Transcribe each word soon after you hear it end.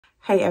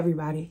Hey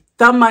everybody,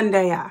 the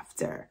Monday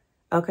after,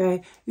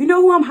 okay? You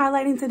know who I'm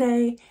highlighting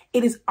today?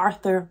 It is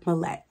Arthur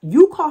Maulet.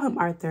 You call him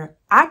Arthur,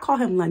 I call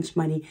him Lunch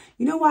Money.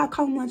 You know why I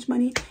call him Lunch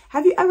Money?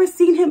 Have you ever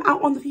seen him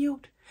out on the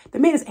field? The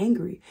man is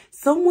angry.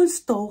 Someone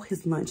stole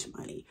his lunch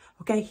money,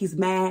 okay? He's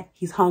mad,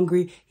 he's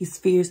hungry, he's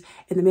fierce,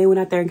 and the man went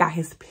out there and got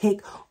his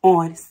pick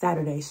on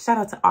Saturday. Shout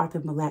out to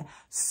Arthur Maulet.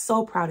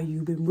 So proud of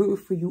you. Been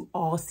rooting for you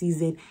all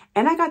season,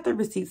 and I got the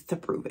receipts to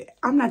prove it.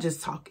 I'm not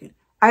just talking.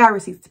 I got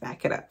receipts to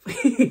back it up.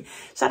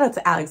 Shout out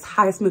to Alex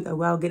Highsmith as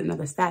well, get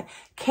another stat.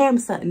 Cam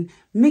Sutton,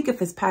 Minkah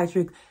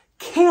Fitzpatrick,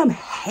 Cam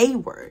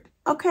Hayward,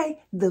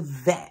 okay? The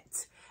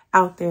vet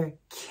out there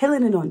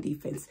killing it on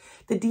defense.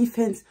 The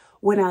defense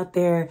went out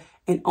there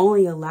and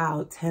only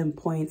allowed 10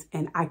 points,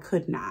 and I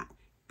could not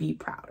be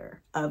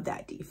prouder of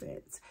that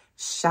defense.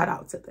 Shout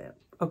out to them,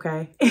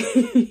 okay?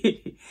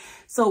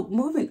 So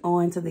moving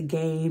on to the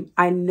game,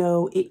 I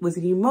know it was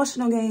an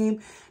emotional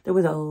game. There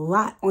was a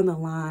lot on the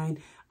line.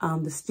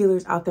 The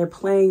Steelers out there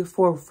playing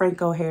for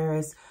Franco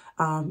Harris,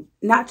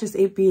 not just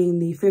it being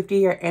the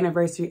 50-year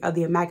anniversary of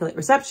the Immaculate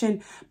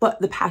Reception, but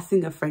the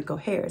passing of Franco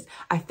Harris.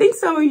 I think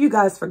some of you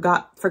guys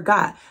forgot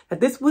that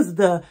this was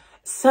the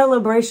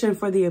celebration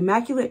for the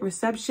Immaculate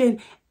Reception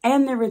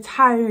and the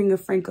retiring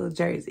of Franco's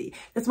jersey.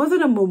 This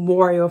wasn't a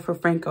memorial for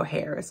Franco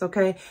Harris,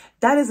 okay?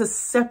 That is a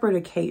separate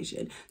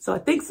occasion. So I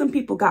think some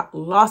people got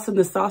lost in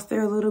the sauce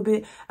there a little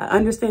bit. I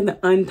understand the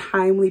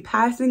untimely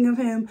passing of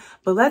him,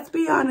 but let's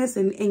be honest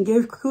and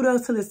give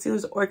kudos to the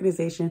Steelers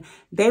organization.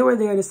 They were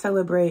there to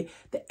celebrate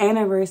the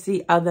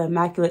anniversary of the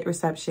Immaculate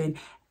Reception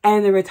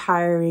and the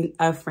retiring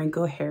of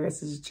Franco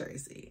Harris's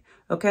jersey,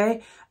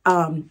 okay?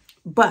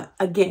 But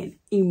again,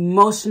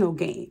 emotional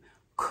game,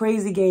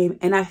 crazy game.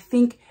 And I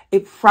think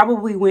it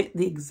probably went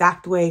the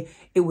exact way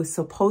it was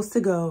supposed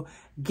to go,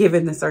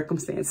 given the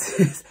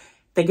circumstances.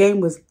 The game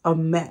was a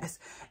mess.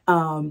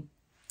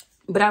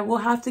 But I will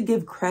have to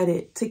give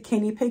credit to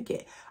Kenny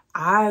Pickett.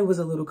 I was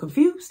a little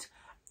confused.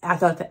 I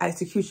thought the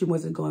execution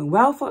wasn't going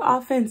well for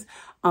offense.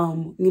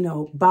 You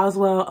know,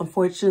 Boswell,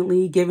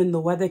 unfortunately, given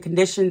the weather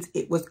conditions,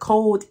 it was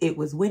cold, it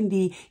was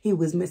windy, he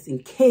was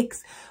missing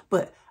kicks.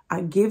 But I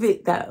give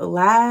it that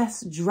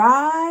last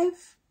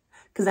drive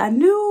because I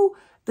knew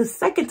the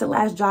second to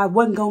last drive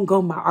wasn't going to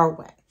go our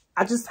way.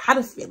 I just had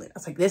a feeling. I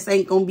was like, this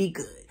ain't going to be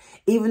good.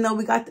 Even though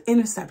we got the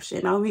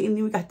interception, and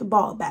we got the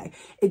ball back,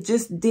 it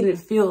just didn't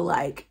feel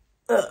like,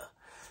 ugh.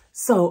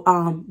 So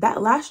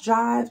that last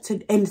drive,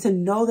 to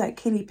know that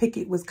Kenny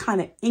Pickett was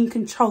kind of in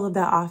control of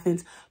that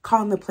offense,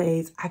 calling the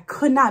plays, I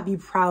could not be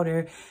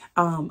prouder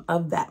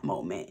of that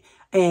moment.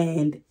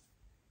 And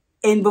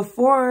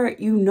before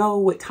you know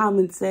what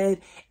Tomlin said,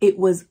 it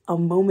was a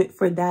moment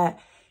for that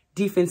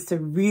defense to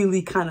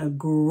really kind of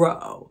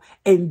grow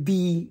and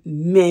be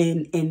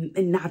men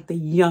and not the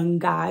young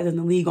guys in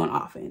the league on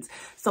offense.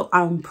 So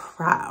I'm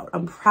proud.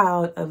 I'm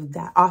proud of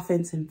that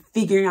offense and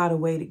figuring out a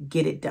way to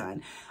get it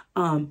done.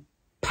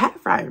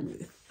 Pat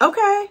Freiermuth,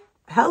 okay,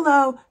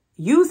 hello,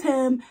 use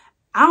him.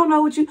 I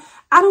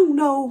don't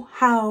know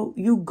how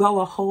you go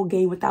a whole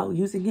game without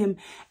using him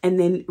and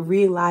then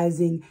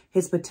realizing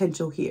his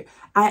potential here.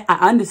 I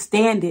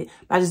understand it,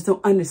 but I just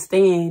don't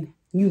understand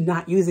you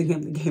not using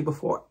him the game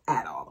before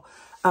at all.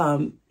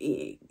 I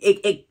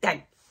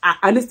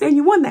understand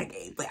you won that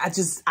game, but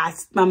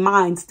my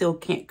mind still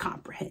can't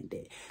comprehend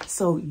it.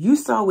 So you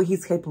saw what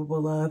he's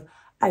capable of.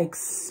 I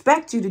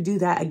expect you to do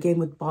that again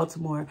with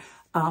Baltimore,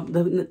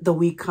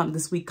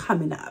 this week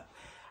coming up.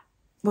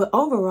 But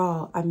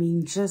overall, I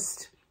mean,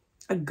 just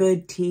a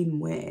good team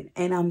win.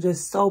 And I'm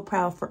just so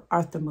proud for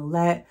Arthur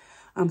Maulet.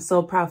 I'm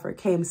so proud for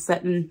Cam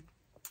Sutton.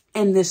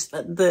 And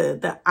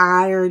the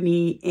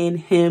irony in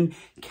him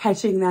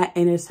catching that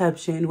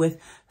interception with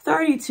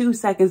 32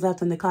 seconds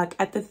left on the clock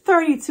at the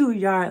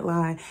 32-yard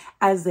line,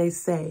 as they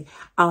say.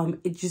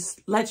 It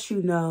just lets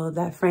you know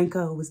that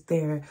Franco was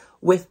there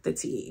with the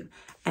team.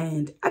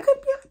 And I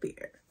couldn't be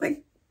happier.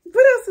 Like,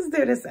 what else is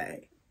there to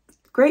say?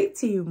 Great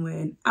team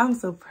win. I'm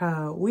so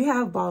proud. We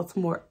have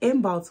Baltimore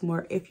in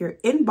Baltimore. If you're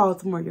in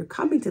Baltimore, you're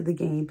coming to the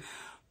game,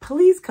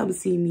 please come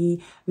see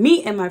me.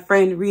 Me and my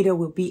friend Rita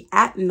will be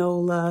at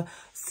NOLA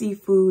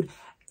Seafood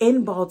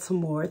in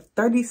Baltimore,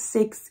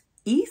 36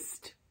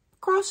 East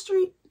Cross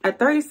Street. At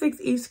 36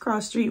 East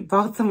Cross Street,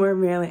 Baltimore,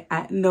 Maryland,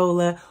 at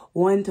NOLA,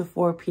 1 to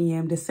 4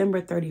 p.m.,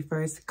 December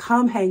 31st.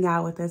 Come hang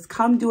out with us.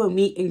 Come do a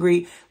meet and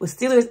greet with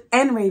Steelers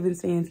and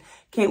Ravens fans.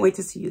 Can't wait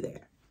to see you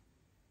there.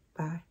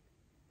 Bye.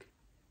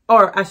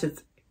 Or I should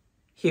say,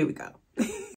 here we go.